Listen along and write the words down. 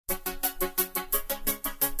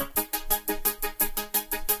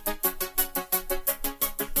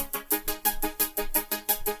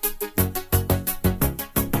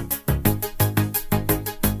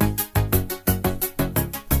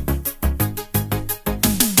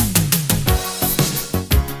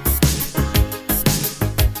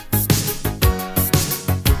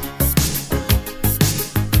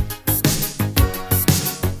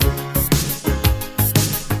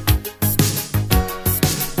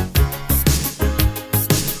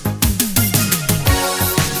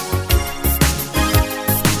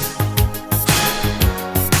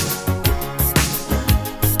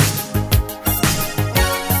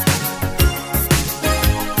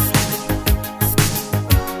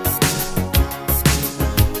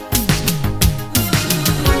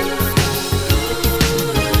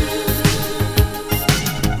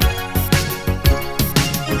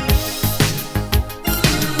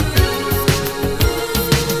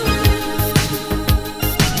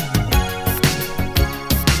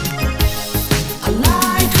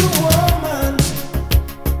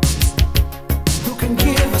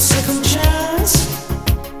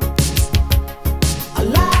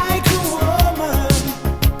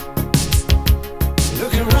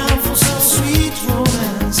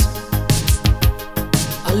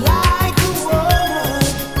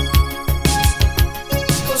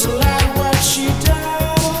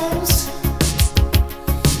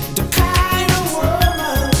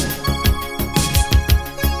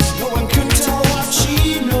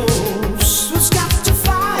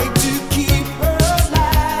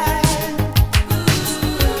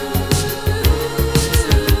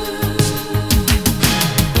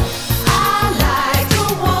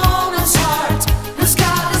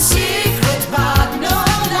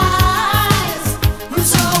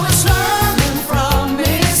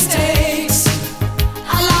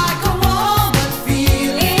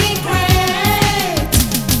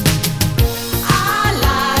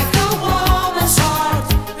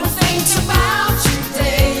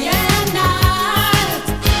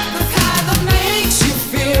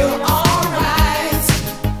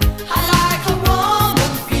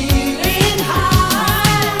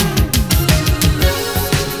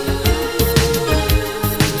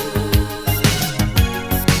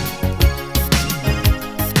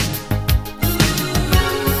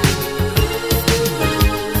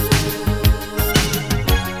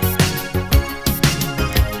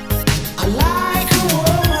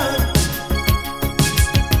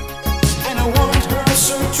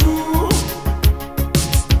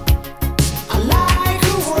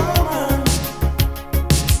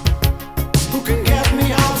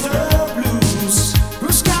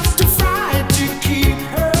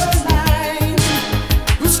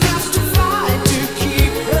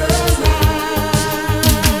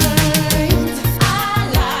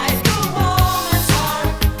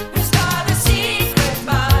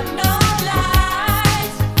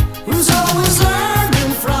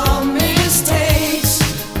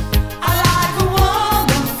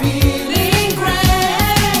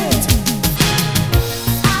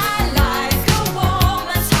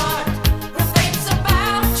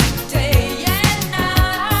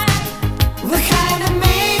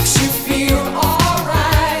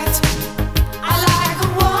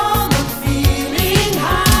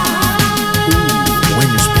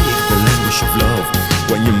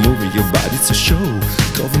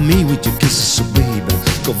me with your kisses, so baby.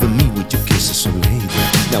 Cover me with your kisses, so lady.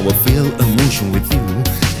 Now I feel emotion with you,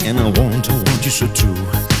 and I want you so true.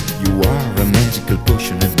 You are a magical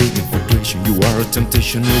potion, a big infiltration. You are a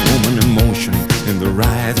temptation, a woman in motion, in the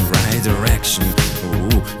right direction.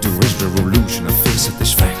 Oh, there is revolution, I feel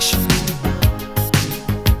satisfaction.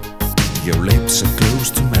 Your lips are close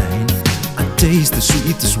to mine, I taste the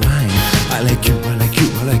sweetest wine. I like you, I like you,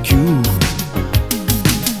 I like you.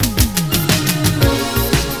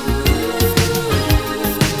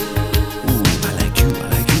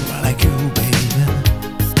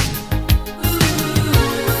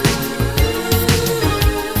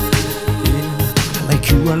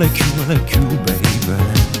 I like you, I like you, baby.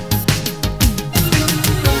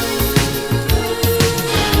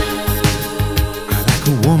 I like a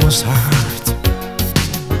woman's heart,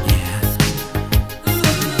 yeah.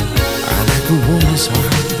 I like a woman's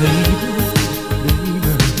heart, baby,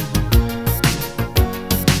 baby.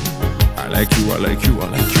 I like you, I like you, I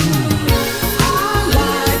like you.